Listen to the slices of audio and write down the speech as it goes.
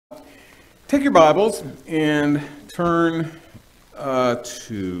Take your Bibles and turn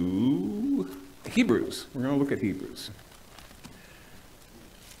to Hebrews. We're going to look at Hebrews.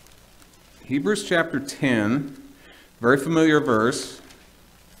 Hebrews chapter 10, very familiar verse.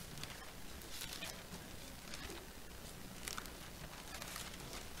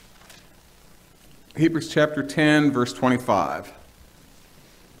 Hebrews chapter 10, verse 25.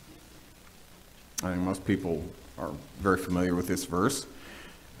 I think most people are very familiar with this verse.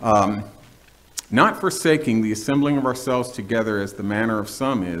 Not forsaking the assembling of ourselves together as the manner of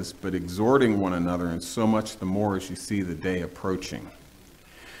some is, but exhorting one another, and so much the more as you see the day approaching.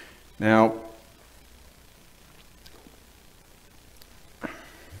 Now,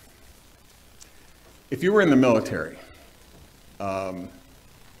 if you were in the military,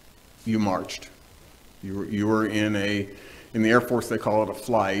 you marched. You were in the Air Force, they call it a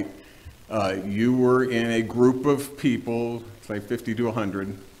flight. You were in a group of people, say 50 to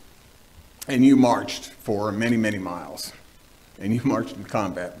 100, and you marched for many, many miles. And you marched in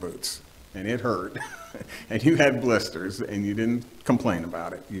combat boots, and it hurt. And you had blisters, and you didn't complain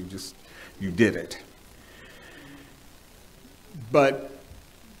about it. You did it. But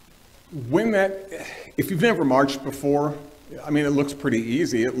if you've never marched before, I mean, it looks pretty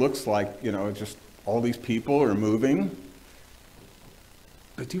easy. It looks like, just all these people are moving.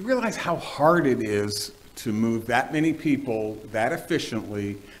 But do you realize how hard it is to move that many people that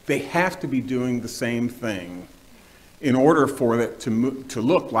efficiently? They have to be doing the same thing in order for it to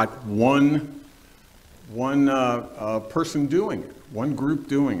look like one person doing it, one group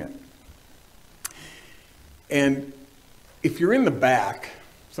doing it. And if you're in the back,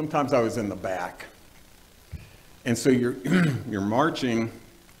 sometimes I was in the back, and so you're marching,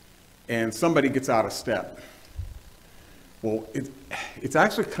 and somebody gets out of step. Well, it's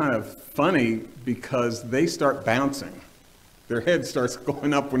actually kind of funny because they start bouncing. Their head starts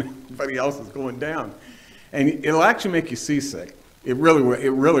going up when everybody else is going down. And it'll actually make you seasick. It really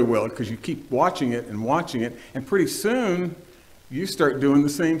will, because you keep watching it, and pretty soon you start doing the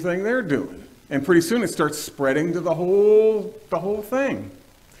same thing they're doing. And pretty soon it starts spreading to the whole thing.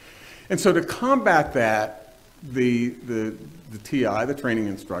 And so to combat that, the TI, the training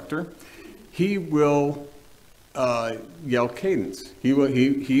instructor, he will yell cadence. He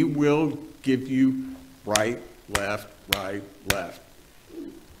will give you right, left,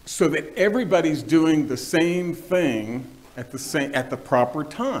 so that everybody's doing the same thing at the proper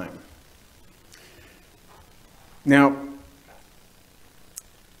time. Now,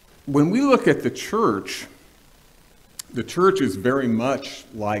 when we look at the church is very much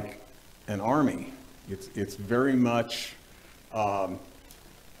like an army. It's very much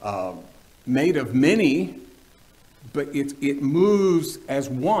made of many, but it moves as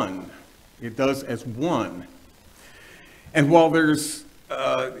one. It does as one. And while there's,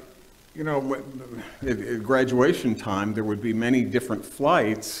 at graduation time, there would be many different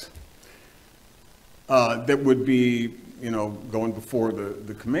flights that would be, going before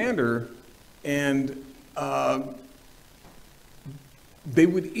the commander, and they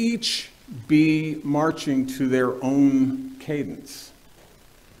would each be marching to their own cadence.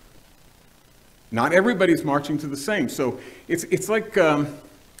 Not everybody's marching to the same. So it's like,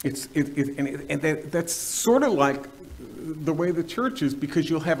 that's sort of like the way the church is, because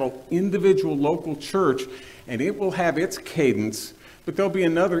you'll have an individual local church and it will have its cadence, but there'll be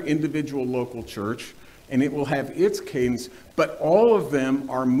another individual local church and it will have its cadence, but all of them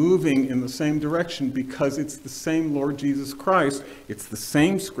are moving in the same direction because it's the same Lord Jesus Christ, it's the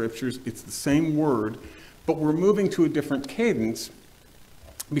same scriptures, it's the same word, but we're moving to a different cadence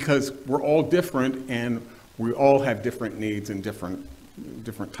because we're all different and we all have different needs and different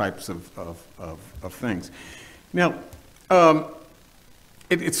types of things. Now,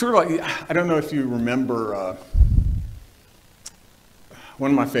 it's sort of like, I don't know if you remember,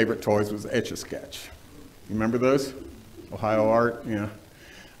 one of my favorite toys was Etch-a-Sketch. You remember those? Ohio Art, yeah.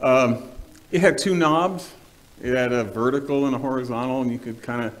 It had two knobs. It had a vertical and a horizontal, and you could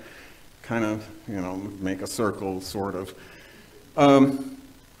kind of, make a circle, sort of. A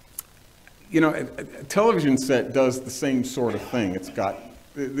television set does the same sort of thing. It's got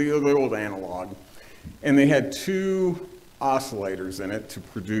the old analog, and they had two oscillators in it to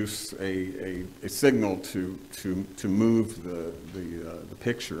produce a signal to move the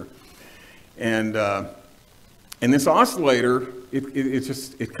picture, and this oscillator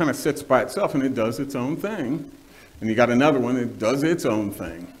it kind of sits by itself and it does its own thing, and you got another one that does its own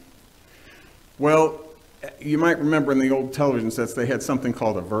thing. Well, you might remember in the old television sets they had something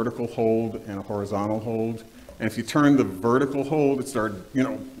called a vertical hold and a horizontal hold, and if you turned the vertical hold, it started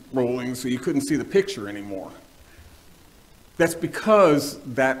rolling, so you couldn't see the picture anymore. That's because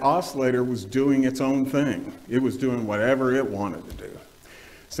that oscillator was doing its own thing. It was doing whatever it wanted to do.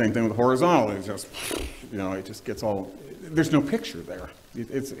 Same thing with horizontal. It just, it just gets all, there's no picture there.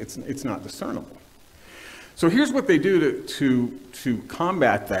 It's not discernible. So here's what they do to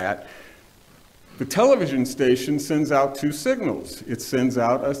combat that. The television station sends out two signals. It sends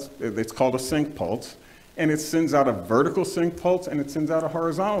out it's called a sync pulse, and it sends out a vertical sync pulse, and it sends out a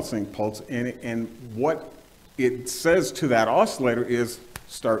horizontal sync pulse. And what it says to that oscillator is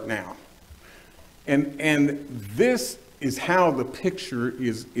start now. And this is how the picture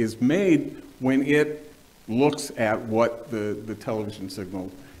is made when it looks at what the television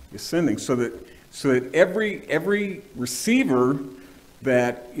signal is sending, so that every receiver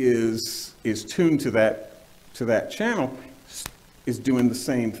that is tuned to that channel is doing the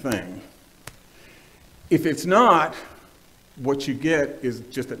same thing. If it's not, what you get is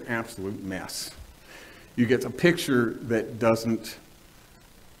just an absolute mess. You get a picture that doesn't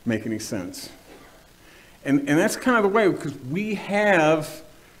make any sense. And that's kind of the way, because we have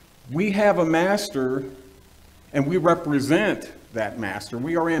a master, and we represent that master.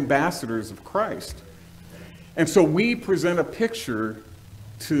 We are ambassadors of Christ. And so we present a picture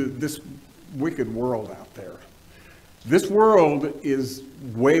to this wicked world out there. This world is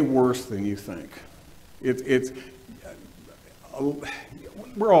way worse than you think.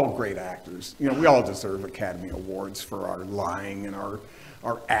 We're all great actors. We all deserve Academy Awards for our lying and our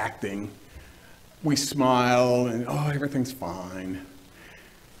acting. We smile and, everything's fine.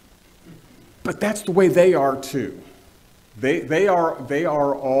 But that's the way they are too. They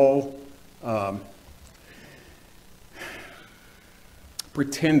are all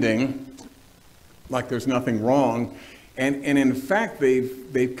pretending like there's nothing wrong, and in fact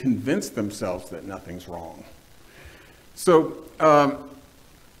they've convinced themselves that nothing's wrong. So let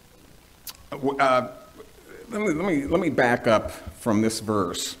me back up from this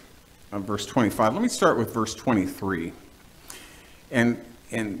verse, verse 25. Let me start with verse 23, and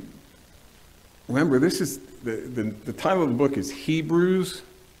remember, this is the title of the book is Hebrews.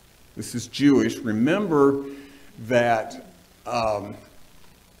 This is Jewish. Remember that.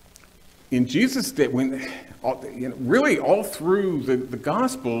 In Jesus' day, really all through the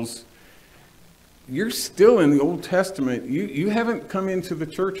Gospels, you're still in the Old Testament. You haven't come into the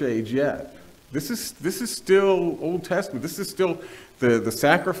church age yet. This is still Old Testament. This is still the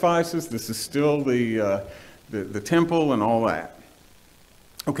sacrifices. This is still the temple and all that.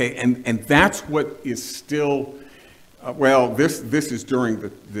 Okay, and that's what is still. This is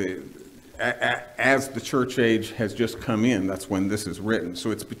during as the church age has just come in. That's when this is written.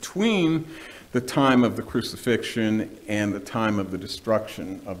 So it's between the time of the crucifixion and the time of the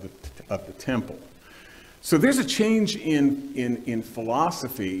destruction of the temple. So there's a change in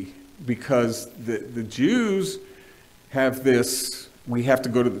philosophy, because the Jews have this: we have to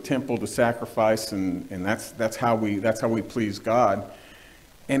go to the temple to sacrifice, and that's how we please God.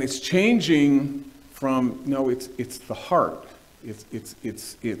 And it's changing from, no, it's the heart. This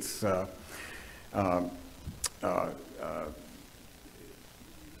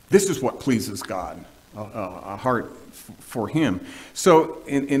is what pleases God, a heart for Him. So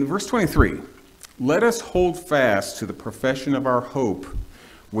in verse 23, let us hold fast to the profession of our hope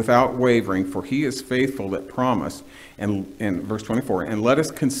without wavering, for He is faithful that promised. And verse 24, and let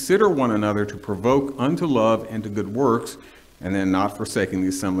us consider one another to provoke unto love and to good works, and then not forsaking the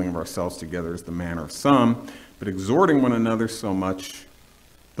assembling of ourselves together as the manner of some, but exhorting one another so much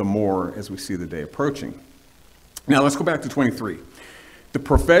the more as we see the day approaching. Now let's go back to 23. The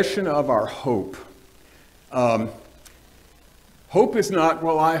profession of our hope. Hope is not,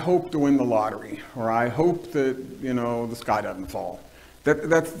 well, I hope to win the lottery, or I hope that, the sky doesn't fall.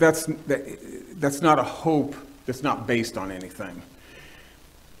 That's not a hope that's not based on anything.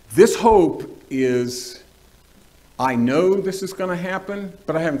 This hope is, I know this is going to happen,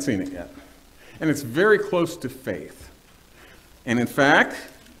 but I haven't seen it yet. And it's very close to faith. And in fact,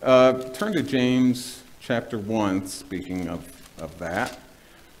 turn to James chapter 1, speaking of that.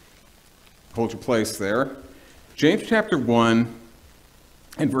 Hold your place there. James chapter 1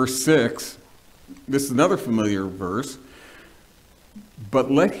 and verse 6. This is another familiar verse.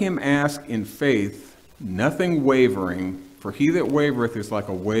 But let him ask in faith, nothing wavering, for he that wavereth is like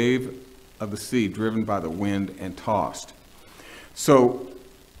a wave of the sea, driven by the wind and tossed. So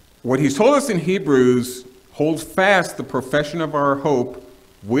what he's told us in Hebrews, hold fast the profession of our hope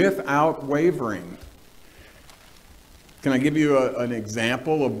without wavering. Can I give you an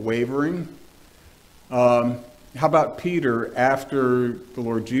example of wavering? How about Peter after the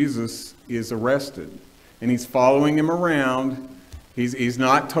Lord Jesus is arrested? And he's following him around. He's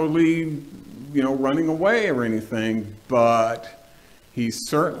not totally running away or anything, but he's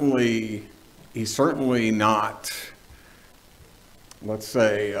certainly not, let's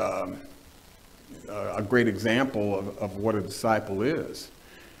say, a great example of what a disciple is.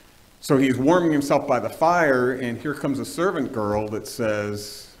 So he's warming himself by the fire, and here comes a servant girl that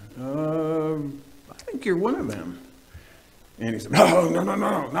says, I think you're one of them. And he said, no,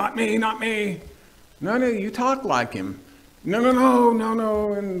 not me. No, you talk like him.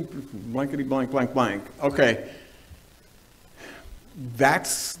 No, and blankety blank, blank, blank. Okay,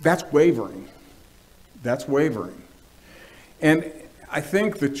 that's wavering. That's wavering. And I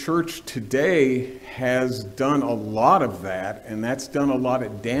think the church today has done a lot of that, and that's done a lot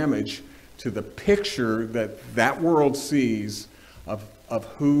of damage to the picture that world sees of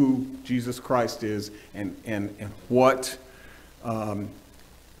who Jesus Christ is and what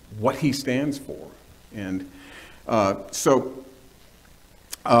he stands for. And so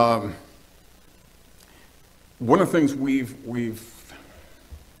one of the things we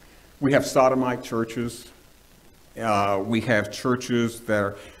have sodomite churches. We have churches that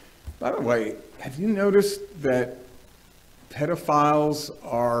are, by the way, have you noticed that pedophiles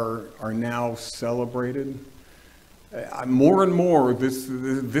are now celebrated? More and more, this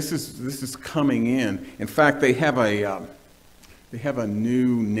is coming in. In fact, they have a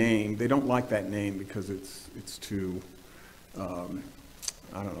new name. They don't like that name because it's too, I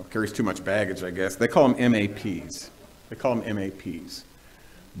don't know, carries too much baggage, I guess. They call them MAPs.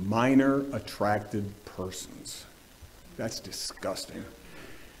 Minor attracted persons. That's disgusting.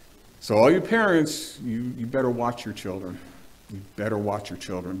 So all you parents, you better watch your children. You better watch your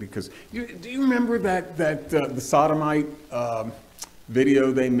children, because do you remember that the sodomite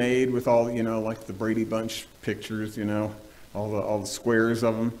video they made with all, like the Brady Bunch pictures, all the squares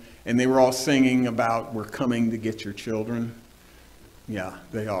of them, and they were all singing about "We're coming to get your children." Yeah,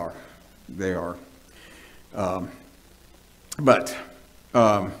 they are.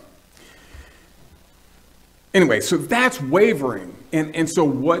 Anyway, so that's wavering. And so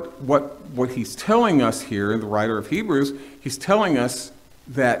what he's telling us here, the writer of Hebrews, he's telling us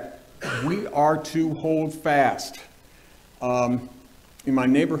that we are to hold fast. In my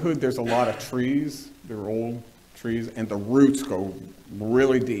neighborhood, there's a lot of trees. They're old trees, and the roots go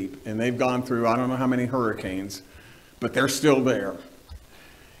really deep. And they've gone through, I don't know how many hurricanes, but they're still there.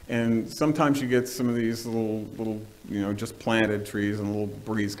 And sometimes you get some of these little just planted trees, and a little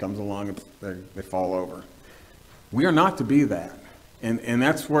breeze comes along and they fall over. We are not to be that. And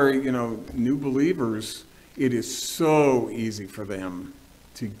that's where, new believers, it is so easy for them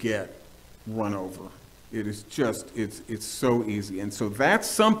to get run over. It is just, it's so easy. And so that's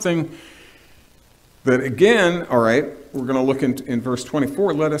something that, again, all right, we're going to look in verse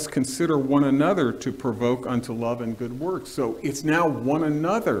 24, let us consider one another to provoke unto love and good works. So it's now one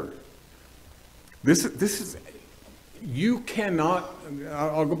another. This is, you cannot,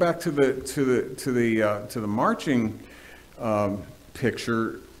 I'll go back to the marching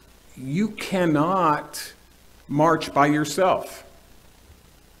picture. You cannot march by yourself.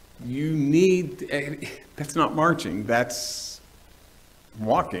 You need, that's not marching, that's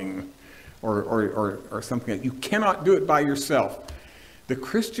walking or something. You cannot do it by yourself. The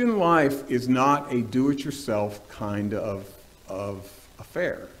Christian life is not a do-it-yourself kind of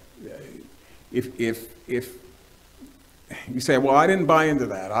affair. If you say, well, I didn't buy into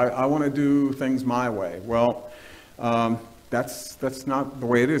that, I want to do things my way. Well, that's not the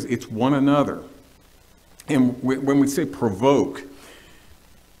way it is. It's one another. And when we say provoke,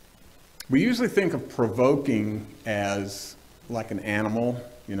 we usually think of provoking as like an animal,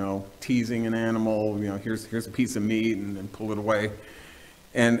 teasing an animal, here's a piece of meat and then pull it away.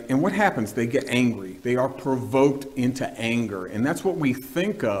 And what happens? They get angry. They are provoked into anger. And that's what we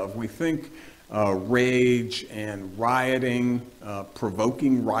think of. We think rage and rioting,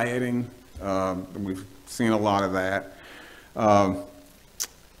 provoking rioting. We've seen a lot of that.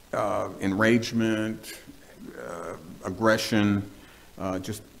 Enragement, aggression,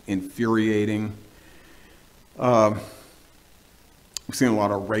 just infuriating. We've seen a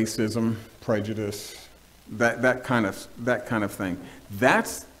lot of racism, prejudice, that kind of thing.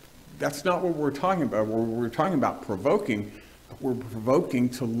 That's not what we're talking about. We're talking about provoking. We're provoking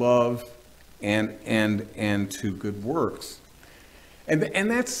to love and to good works, and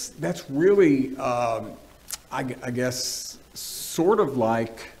that's really I guess sort of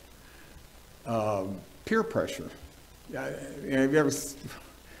like peer pressure. Have you ever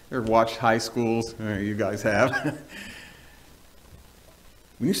watched high schools? You guys have.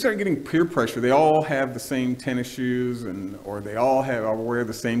 When you start getting peer pressure, they all have the same tennis shoes, or they all wear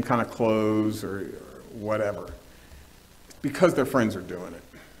the same kind of clothes or whatever. It's because their friends are doing it.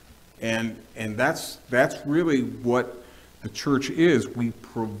 And that's really what the church is. We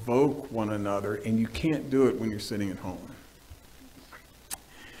provoke one another, and you can't do it when you're sitting at home.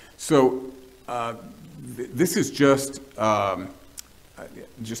 So this is just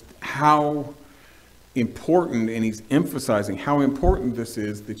how important, and he's emphasizing how important this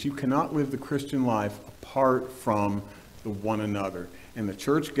is, that you cannot live the Christian life apart from the one another. And the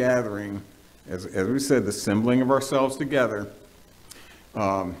church gathering, as we said, the assembling of ourselves together,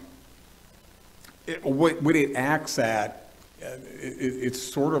 what it acts at, it's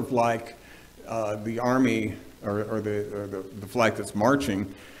sort of like the army or the flight that's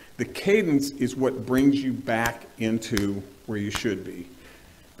marching. The cadence is what brings you back into where you should be.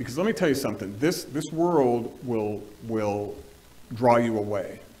 Because let me tell you something, this world will draw you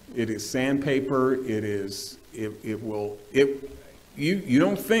away. It is sandpaper. You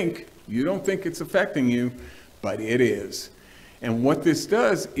don't think it's affecting you, but it is. And what this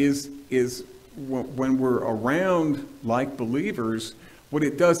does is when we're around like believers, what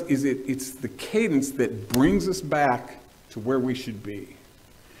it does is it's the cadence that brings us back to where we should be.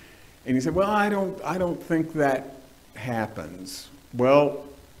 And you say, well, I don't think that happens. Well,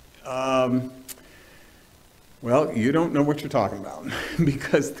 you don't know what you're talking about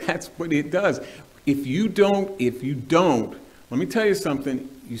because that's what it does. If you don't, let me tell you something,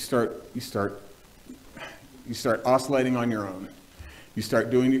 you start oscillating on your own. You start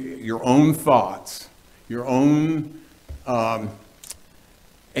doing your own thoughts, your own, and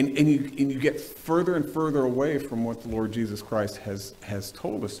you get further and further away from what the Lord Jesus Christ has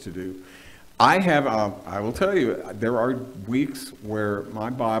told us to do. I will tell you, there are weeks where my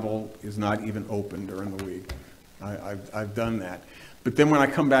Bible is not even open during the week. I've done that. But then when I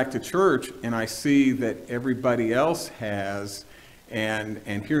come back to church and I see that everybody else has, and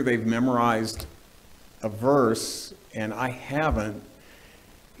here they've memorized a verse and I haven't,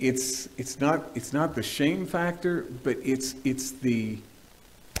 it's not the shame factor, but it's the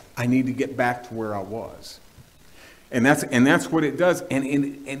I need to get back to where I was. And that's what it does. And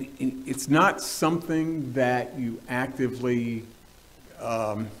it's not something that you actively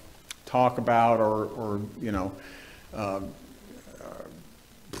talk about or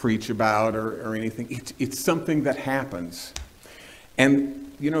preach about or anything. It's something that happens.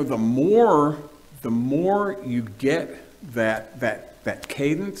 And the more you get that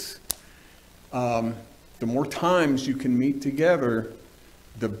cadence, the more times you can meet together,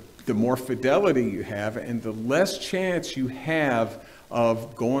 the more fidelity you have, and the less chance you have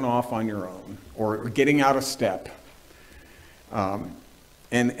of going off on your own or getting out of step. And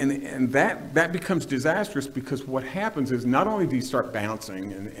that becomes disastrous, because what happens is not only do you start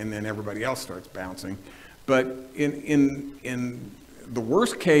bouncing and then everybody else starts bouncing, but in the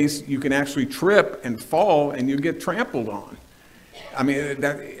worst case, you can actually trip and fall and you get trampled on. I mean,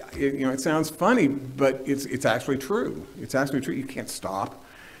 it sounds funny, but it's actually true. It's actually true. You can't stop.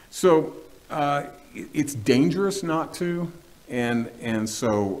 So it's dangerous not to, and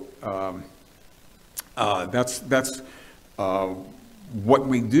so that's what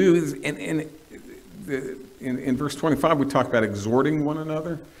we do. Is in verse 25 we talk about exhorting one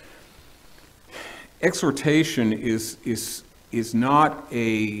another. Exhortation is not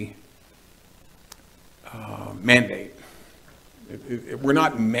a mandate. We're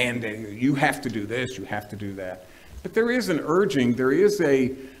not mandating you have to do this, you have to do that. But there is an urging. There is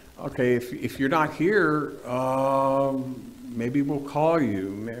okay, if you're not here, maybe we'll call you.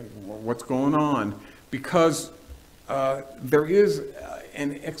 What's going on? Because there is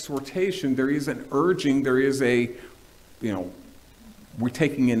an exhortation, there is an urging, there is we're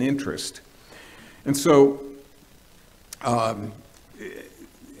taking an interest. And so, I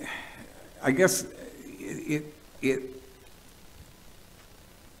guess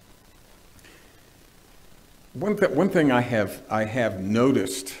one thing I have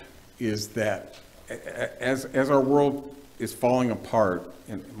noticed is that as our world is falling apart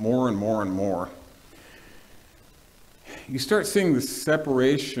and more and more, you start seeing the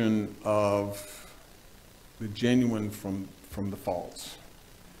separation of the genuine from the false.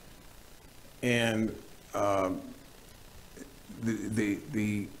 And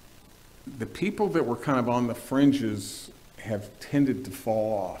the people that were kind of on the fringes have tended to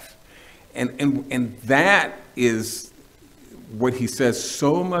fall off. And that is what he says,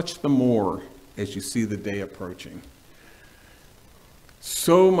 so much the more as you see the day approaching.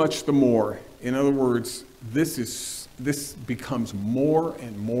 So much the more. In other words, this becomes more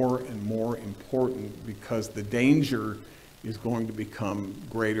and more and more important, because the danger is going to become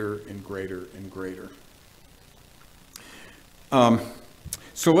greater and greater and greater.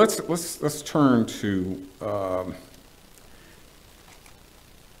 So let's turn to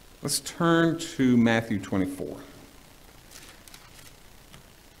Let's turn to Matthew 24.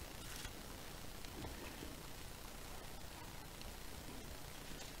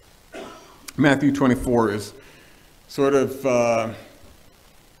 Matthew 24 is sort of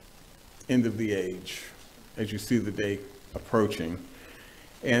end of the age, as you see the day approaching.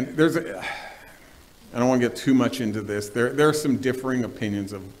 And I don't want to get too much into this. There are some differing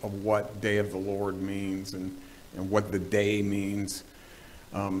opinions of what day of the Lord means and what the day means.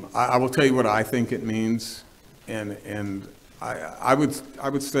 I will tell you what I think it means, and I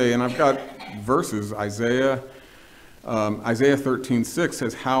would say, and I've got verses. Isaiah 13:6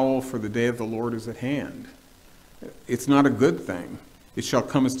 says, "Howl, for the day of the Lord is at hand. It's not a good thing. It shall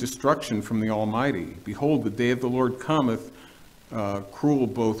come as destruction from the Almighty. Behold, the day of the Lord cometh, cruel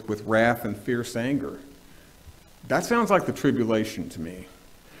both with wrath and fierce anger." That sounds like the tribulation to me.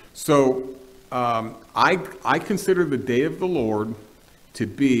 So I consider the day of the Lord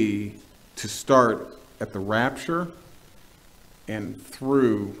to start at the rapture and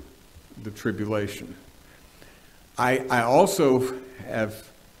through the tribulation. I also have,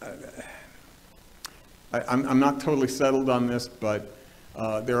 I'm not totally settled on this, but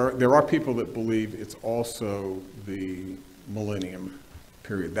there are people that believe it's also the millennium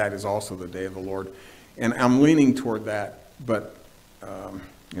period. That is also the day of the Lord. And I'm leaning toward that, but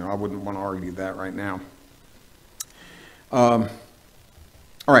I wouldn't want to argue that right now.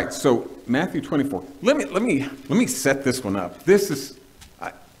 All right, so Matthew 24. Let me set this one up. This is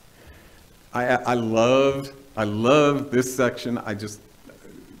I love this section.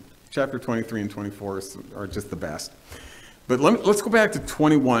 Chapter 23 and 24 are just the best. But let's go back to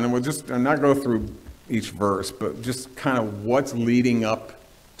 21, and we'll just not go through each verse, but just kind of what's leading up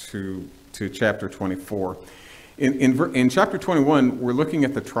to chapter 24. In chapter 21, we're looking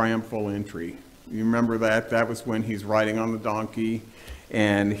at the triumphal entry. You remember that? That was when he's riding on the donkey,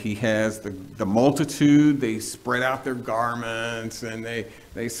 and he has the multitude. They spread out their garments, and they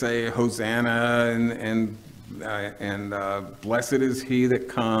say, "Hosanna," and blessed is he that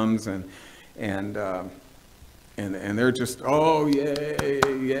comes, and they're just, oh, yay,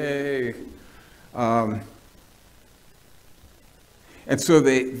 yay. And so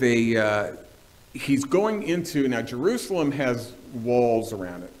he's going into, now Jerusalem has walls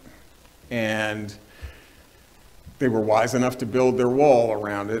around it, and they were wise enough to build their wall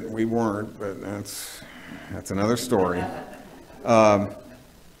around it. We weren't, but that's another story. And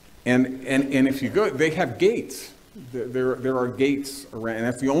if you go, they have gates. There are gates around, and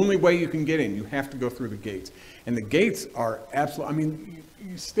that's the only way you can get in. You have to go through the gates. And the gates are absolutely, I mean,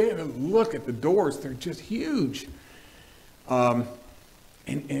 you stand and look at the doors, they're just huge. And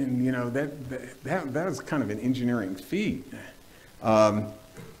that is kind of an engineering feat.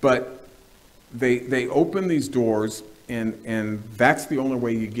 But they open these doors, and that's the only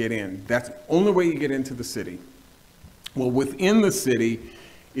way you get in. That's the only way you get into the city. Well, within the city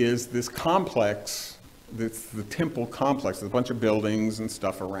is this complex, that's the temple complex. There's a bunch of buildings and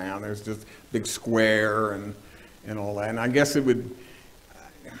stuff around. There's just big square and all that. And I guess it would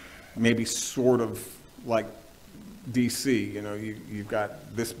maybe sort of like D.C., you've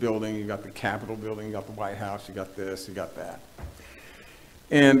got this building, you've got the Capitol building, you got the White House, you got this, you got that.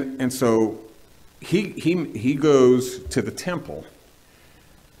 And so he goes to the temple,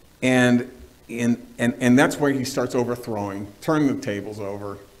 and that's where he starts overthrowing, turning the tables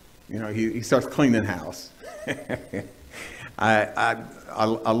over. He starts cleaning house.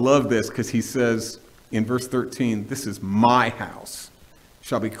 I love this because he says in verse 13, "This is my house,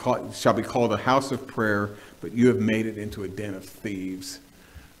 shall be called a house of prayer, but you have made it into a den of thieves."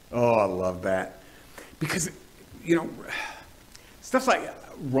 Oh, I love that. Because, stuff like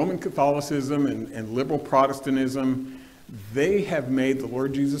Roman Catholicism and liberal Protestantism, they have made the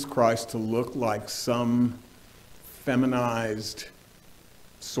Lord Jesus Christ to look like some feminized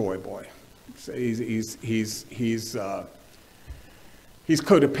soy boy. So he's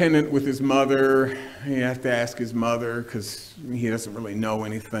codependent with his mother. You have to ask his mother because he doesn't really know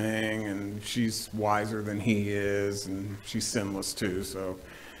anything, and she's wiser than he is, and she's sinless too. So,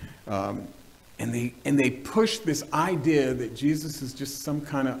 and they push this idea that Jesus is just some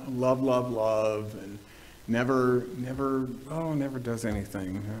kind of love, and never does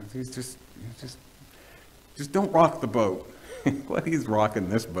anything. He's just don't rock the boat. Well, he's rocking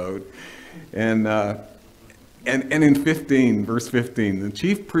this boat. And in verse 15, the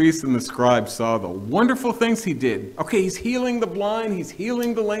chief priests and the scribes saw the wonderful things he did. Okay, he's healing the blind, he's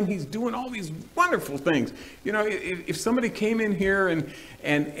healing the lame, he's doing all these wonderful things. If somebody came in here and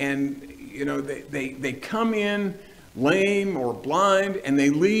they come in lame or blind, and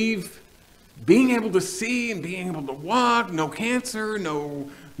they leave being able to see and being able to walk, no cancer, no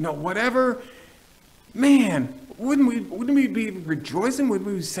no, whatever, man, wouldn't we be rejoicing? Would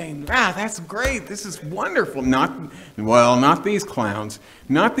we be saying, that's great, this is wonderful? Not these clowns,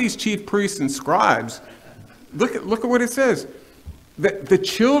 not these chief priests and scribes. Look at what it says. The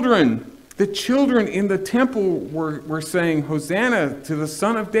children in the temple were saying, Hosanna to the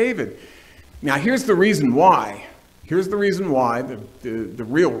Son of David. Now here's the reason why. Here's the reason why, the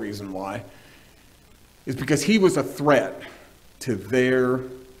real reason why, is because he was a threat to their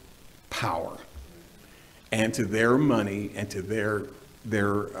power and to their money and to their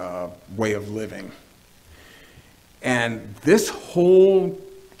way of living. And this whole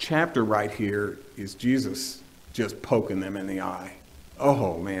chapter right here is Jesus just poking them in the eye.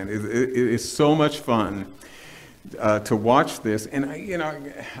 Oh man, it is so much fun to watch this. And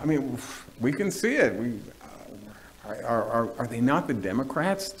I mean, we can see it. Are they not the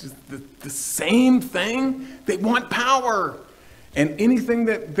Democrats? Just the same thing? They want power. And anything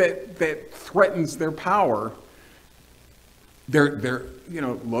that threatens their power, they're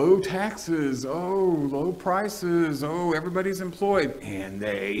low taxes, low prices, everybody's employed, and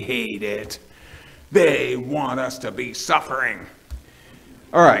they hate it. They want us to be suffering.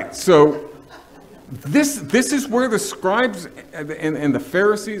 All right, so this is where the scribes and the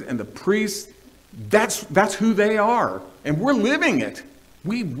Pharisees and the priests, that's who they are, and we're living it.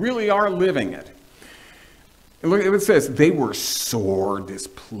 We really are living it. And look at what it says. They were sore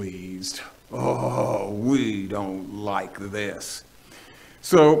displeased. Oh, we don't like this.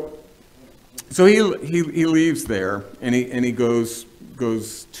 So he leaves there and he goes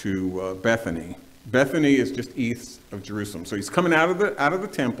to Bethany. Bethany is just east of Jerusalem. So he's coming out of the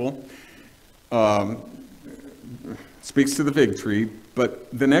temple, speaks to the fig tree, but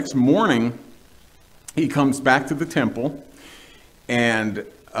the next morning he comes back to the temple and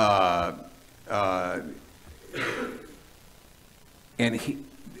he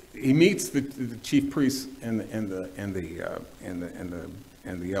meets the chief priests and the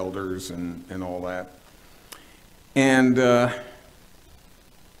elders and all that. And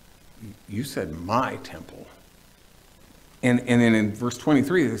you said my temple. And then in verse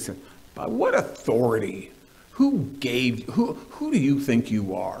 23 they said, by what authority? Who do you think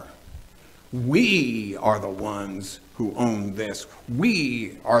you are? We are the ones who own this.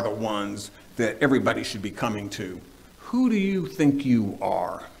 We are the ones that everybody should be coming to. Who do you think you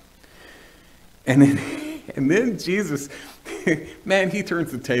are? And then Jesus, man, he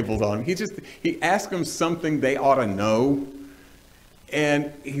turns the tables on him. He asks them something they ought to know.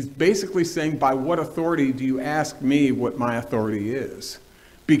 And he's basically saying, by what authority do you ask me what my authority is?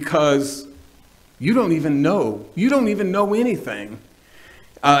 Because you don't even know. You don't even know anything.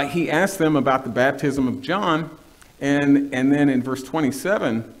 He asked them about the baptism of John. And then in verse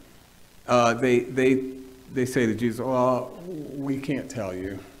 27, they say to Jesus, well, we can't tell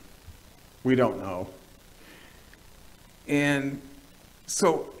you. We don't know. And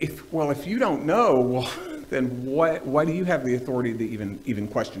so if you don't know, well, then why do you have the authority to even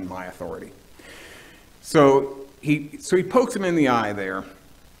question my authority? So he pokes him in the eye there.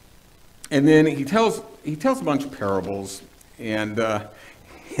 And then he tells a bunch of parables. And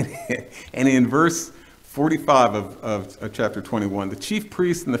in verse 45 of chapter 21, the chief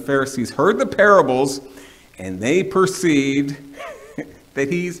priests and the Pharisees heard the parables, and they perceived that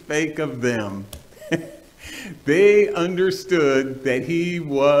he spake of them. They understood that he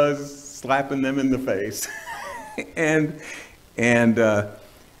was slapping them in the face. and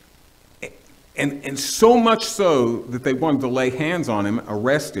so much so that they wanted to lay hands on him,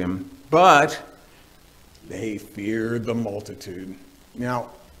 arrest him, but they feared the multitude. Now,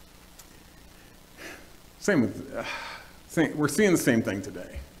 we're seeing the same thing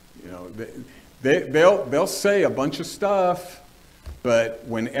today. They'll say a bunch of stuff, but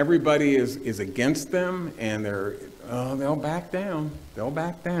when everybody is against them and they'll back down. They'll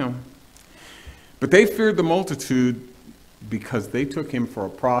back down. But they feared the multitude because they took him for a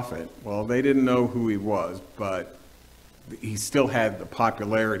prophet. Well, they didn't know who he was, but he still had the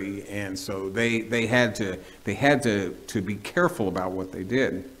popularity, and so they had to be careful about what they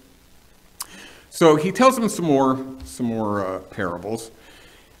did. So he tells them some more parables.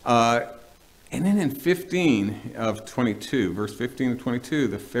 And then in 15 of 22, verse 15 of 22,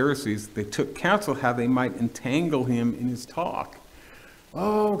 the Pharisees, they took counsel how they might entangle him in his talk.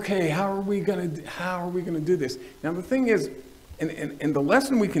 Okay, how are we gonna do this? Now the thing is, and the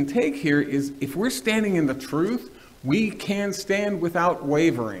lesson we can take here is, if we're standing in the truth, we can stand without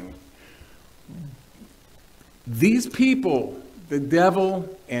wavering. These people, the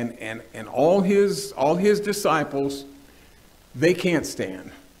devil and all his disciples, they can't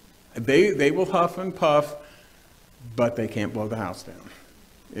stand. They will huff and puff, but they can't blow the house down.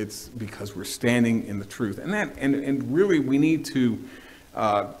 It's because we're standing in the truth. And really we need to,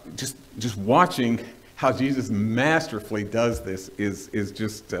 just watching how Jesus masterfully does this is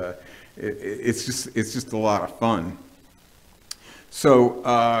just, it's just a lot of fun. So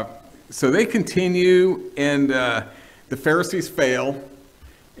they continue, and the Pharisees fail.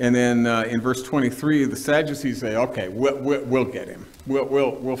 And then in verse 23, the Sadducees say, "Okay, we'll get him.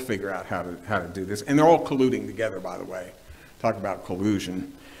 We'll figure out how to do this." And they're all colluding together, by the way. Talk about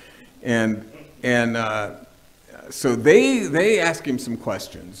collusion. And so they ask him some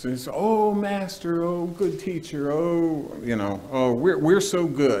questions. They say, "Oh, master, oh, good teacher, oh, we're so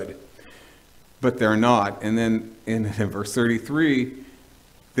good." But they're not. And then in verse 33,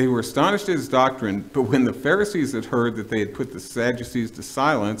 they were astonished at his doctrine, but when the Pharisees had heard that they had put the Sadducees to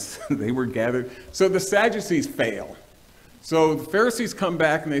silence, they were gathered. So the Sadducees fail. So the Pharisees come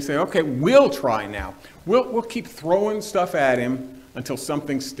back and they say, "Okay, we'll try now. We'll keep throwing stuff at him until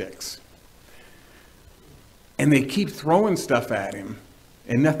something sticks." And they keep throwing stuff at him,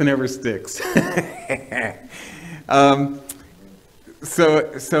 and nothing ever sticks.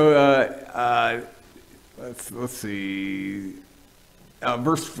 Let's see.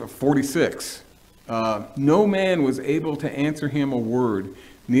 Verse 46, no man was able to answer him a word,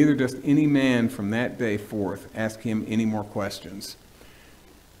 neither does any man from that day forth ask him any more questions.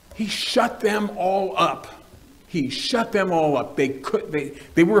 He shut them all up. He shut them all up.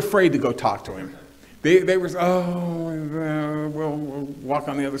 They were afraid to go talk to him. They were, we'll walk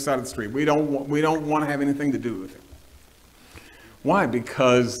on the other side of the street. We don't want to have anything to do with him. Why?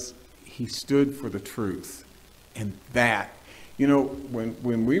 Because he stood for the truth. And that,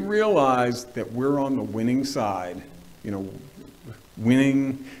 when we realize that we're on the winning side,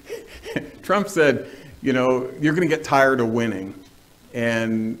 winning, Trump said, you're going to get tired of winning.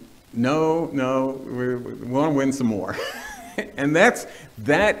 And no, we want to win some more. And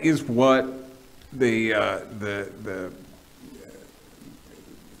that is what the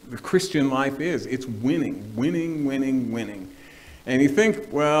Christian life is. It's winning. And you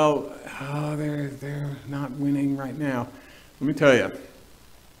think, well, they're not winning right now. Let me tell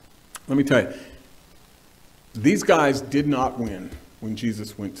you, these guys did not win when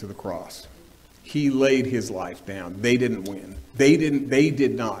Jesus went to the cross. He laid his life down. They didn't win. They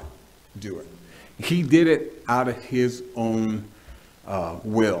did not do it. He did it out of his own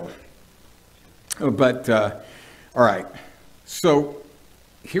will. But, all right. So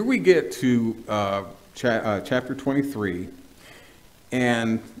here we get to chapter 23.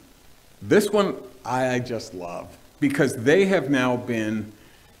 And this one I just love, because they have now been,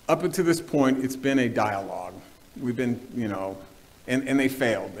 up until this point, it's been a dialogue. We've been, and they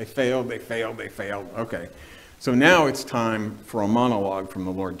failed. They failed. Okay. So now it's time for a monologue from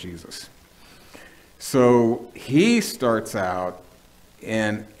the Lord Jesus. So he starts out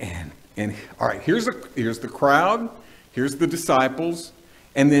and all right, here's the crowd, here's the disciples,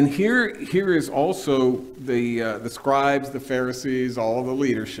 and then here is also the scribes, the Pharisees, all the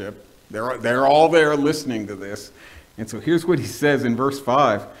leadership. They're all there listening to this. And so here's what he says in verse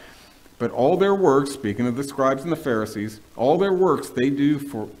 5. But all their works, speaking of the scribes and the Pharisees, all their works they do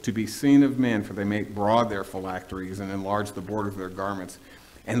to be seen of men, for they make broad their phylacteries and enlarge the border of their garments,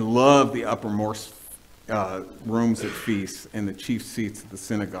 and love the uppermost rooms at feasts and the chief seats at the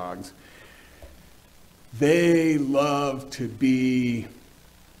synagogues. They love to be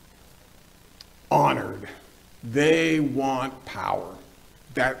honored. They want power.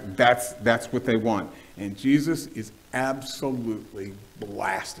 That's what they want. And Jesus is absolutely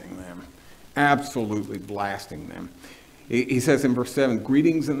blasting them. Absolutely blasting them. He says in verse 7,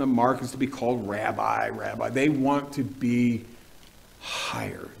 greetings in the markets to be called rabbi, rabbi. They want to be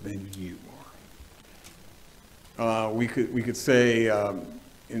higher than you are. We could say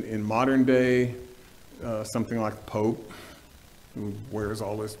in modern day, something like the Pope, who wears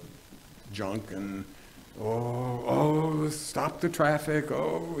all this junk and stop the traffic.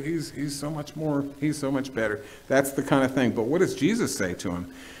 He's so much more, he's so much better. That's the kind of thing. But what does Jesus say to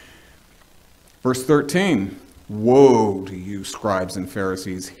him? Verse 13, woe to you, scribes and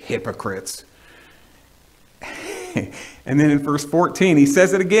Pharisees, hypocrites. And then in verse 14, he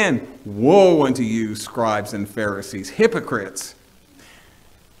says it again, woe unto you, scribes and Pharisees, hypocrites.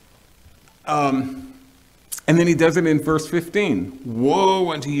 And then he does it in verse 15.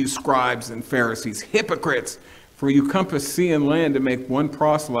 Woe unto you, scribes and Pharisees, hypocrites! For you compass sea and land to make one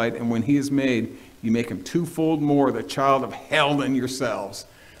proselyte, and when he is made, you make him twofold more the child of hell than yourselves.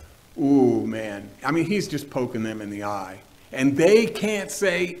 Ooh, man. I mean, he's just poking them in the eye. And they can't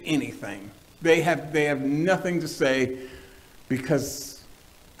say anything. They have nothing to say, because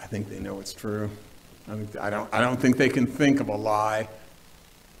I think they know it's true. I don't think they can think of a lie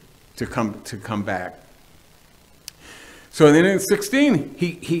to come back. So then in 16,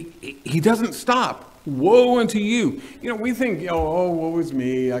 he doesn't stop. Woe unto you. You know, we think, oh, woe is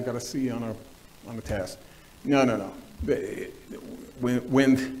me. I got a C on a test. No.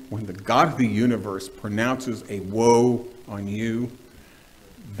 When the God of the universe pronounces a woe on you,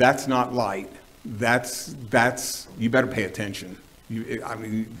 that's not light. That's you better pay attention. I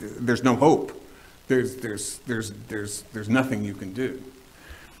mean, there's no hope. There's nothing you can do.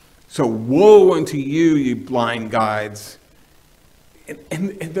 So woe unto you, you blind guides.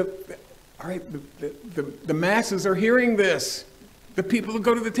 And all right, the masses are hearing this. The people who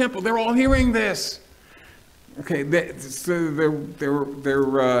go to the temple, they're all hearing this. Okay, so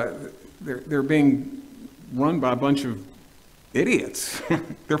they're being run by a bunch of idiots.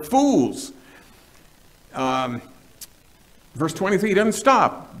 They're fools. Verse 23 he doesn't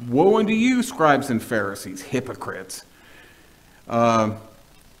stop. Woe unto you, scribes and Pharisees, hypocrites.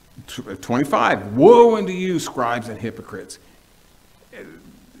 25, woe unto you, scribes and hypocrites.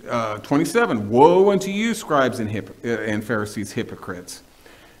 27, woe unto you, scribes and Pharisees, hypocrites.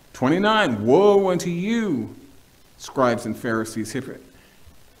 29, woe unto you, scribes and Pharisees, hypocrites.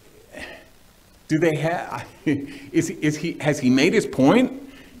 Do they have? Has he made his point?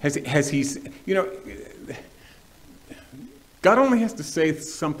 Has he? You know, God only has to say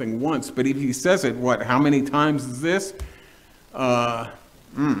something once, but if he says it, what? How many times is this?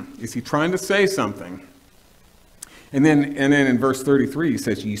 Is he trying to say something? And then in verse 33, he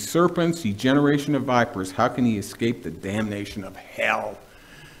says, "Ye serpents, ye generation of vipers, how can ye escape the damnation of hell?"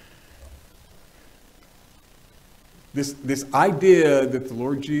 This idea that the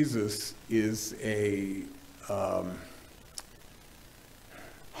Lord Jesus is a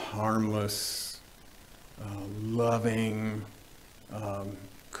harmless, loving,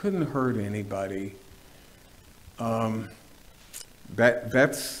 couldn't hurt anybody.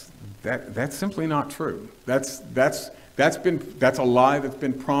 That's simply not true. That's a lie that's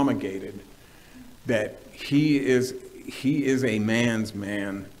been promulgated. That he is a man's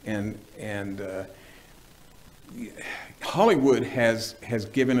man, and Hollywood has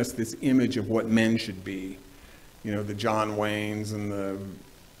given us this image of what men should be. You know, the John Waynes and the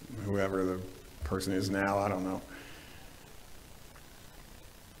whoever the person is now, I don't know.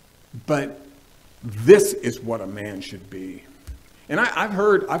 But this is what a man should be. And I've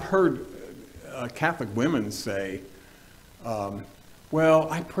heard Catholic women say, well,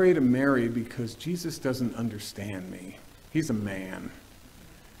 I pray to Mary because Jesus doesn't understand me. He's a man.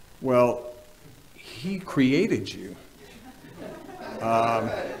 Well, he created you. I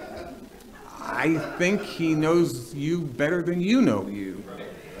think he knows you better than you know you.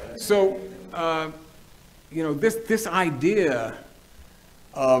 So, you know, this idea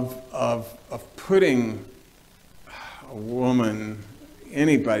of putting a woman,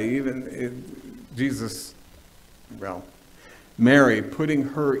 anybody, even Jesus, well, Mary, putting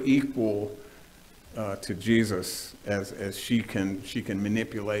her equal to Jesus as she can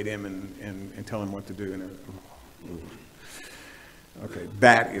manipulate him and tell him what to do. Okay,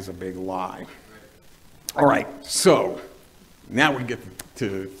 that is a big lie. All right, so now we get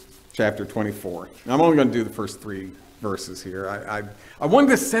to chapter 24. I'm only going to do the first 3 verses here. I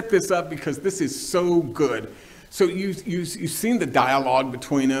wanted to set this up because this is so good. So you've seen the dialogue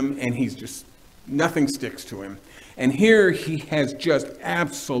between them, and he's just, nothing sticks to him. And here he has just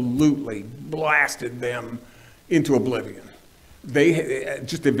absolutely blasted them into oblivion. They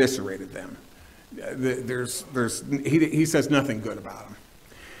just eviscerated them. He says nothing good about them.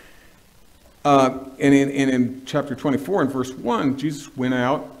 And in chapter 24 and verse 1, Jesus went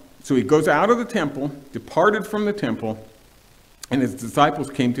out. So he goes out of the temple, departed from the temple, and his disciples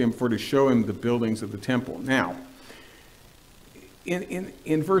came to him to show him the buildings of the temple. Now,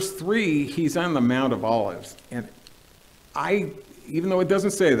 in verse 3, he's on the Mount of Olives. And even though it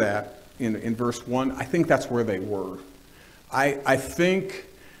doesn't say that in verse 1, I think that's where they were. I think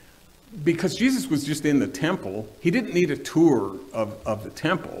because Jesus was just in the temple, he didn't need a tour of the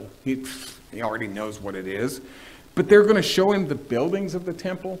temple. He already knows what it is. But they're going to show him the buildings of the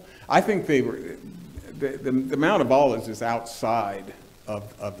temple. I think they were, the Mount of Olives is outside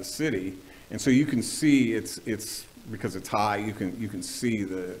of the city. And so you can see it's because it's high, you can see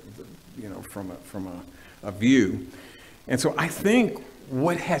the from a view. And so I think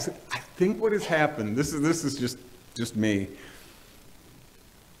what has happened, this is just me,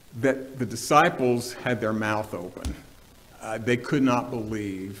 that the disciples had their mouth open. They could not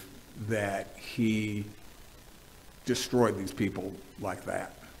believe that he destroyed these people like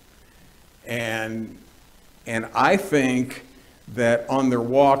that. And I think that on their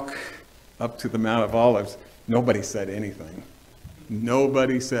walk up to the Mount of Olives, nobody said anything.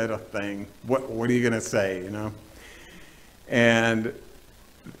 Nobody said a thing. What are you going to say, you know? And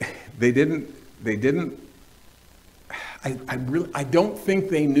they didn't, I don't think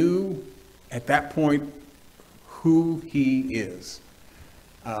they knew at that point who he is.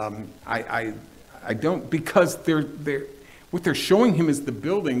 I don't, because what they're showing him is the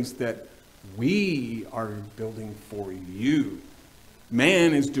buildings that we are building for you.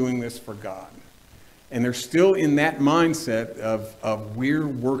 Man is doing this for God. And they're still in that mindset of we're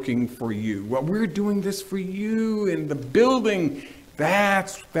working for you. Well, we're doing this for you, and the building,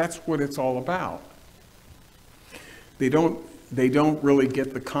 that's what it's all about. They don't really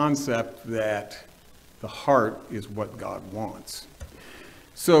get the concept that the heart is what God wants.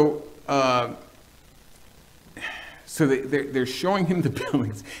 So they're showing him the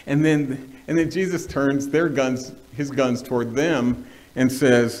buildings, and then Jesus turns his guns toward them and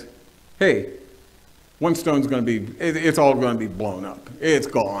says, "Hey, one stone's going to be, it's all going to be blown up. It's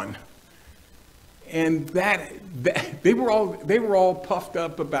gone." And that they were all puffed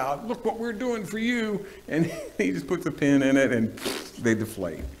up about, look what we're doing for you, and he just puts a pin in it and they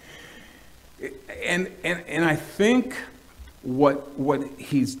deflate. And I think what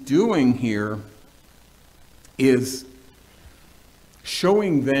he's doing here is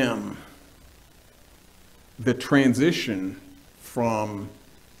showing them the transition from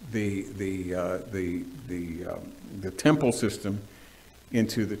the temple system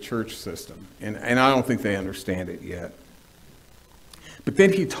into the church system, and I don't think they understand it yet. But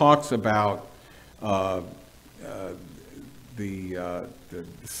then he talks about the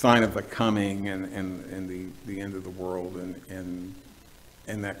sign of the coming and the end of the world and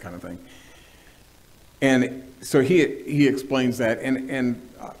that kind of thing. And so he explains that, and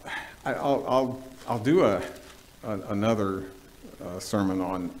I'll do another sermon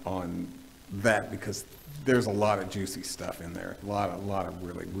on that, because there's a lot of juicy stuff in there, a lot of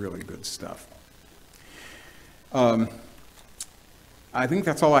really, really good stuff. I think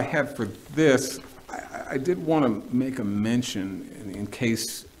that's all I had for this. I did want to make a mention in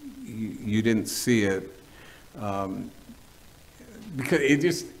case you didn't see it,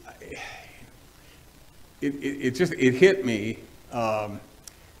 because it hit me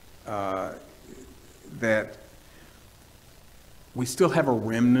that we still have a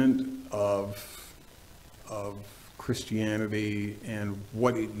remnant of Christianity and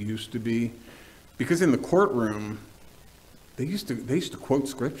what it used to be, because in the courtroom they used to quote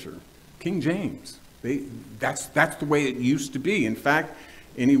scripture, King James. That's the way it used to be. In fact,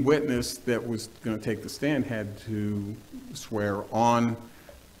 any witness that was going to take the stand had to swear on,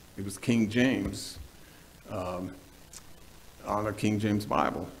 it was King James, on a King James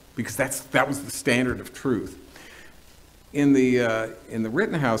Bible, because that was the standard of truth. In the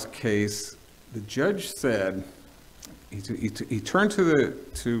Rittenhouse case, the judge said, he turned to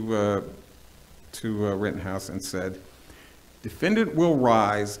Rittenhouse and said, "Defendant will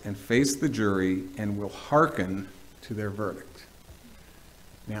rise and face the jury and will hearken to their verdict."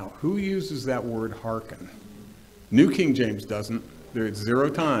 Now, who uses that word hearken? New King James doesn't. It's 0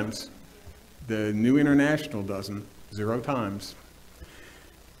 times. The New International doesn't. 0 times.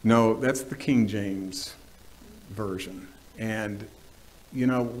 No, that's the King James version. And, you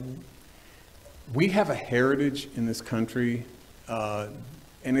know, we have a heritage in this country, and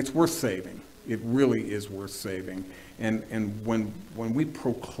it's worth saving. It really is worth saving. And when we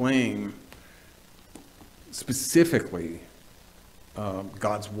proclaim specifically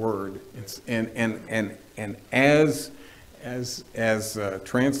God's word, and as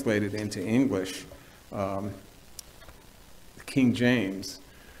translated into English, King James,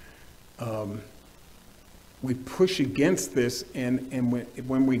 we push against this, and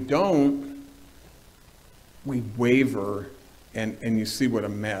when we don't, we waver, and you see what a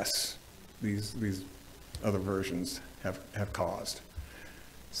mess these other versions have caused.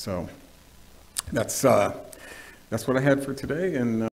 So that's what I had for today, and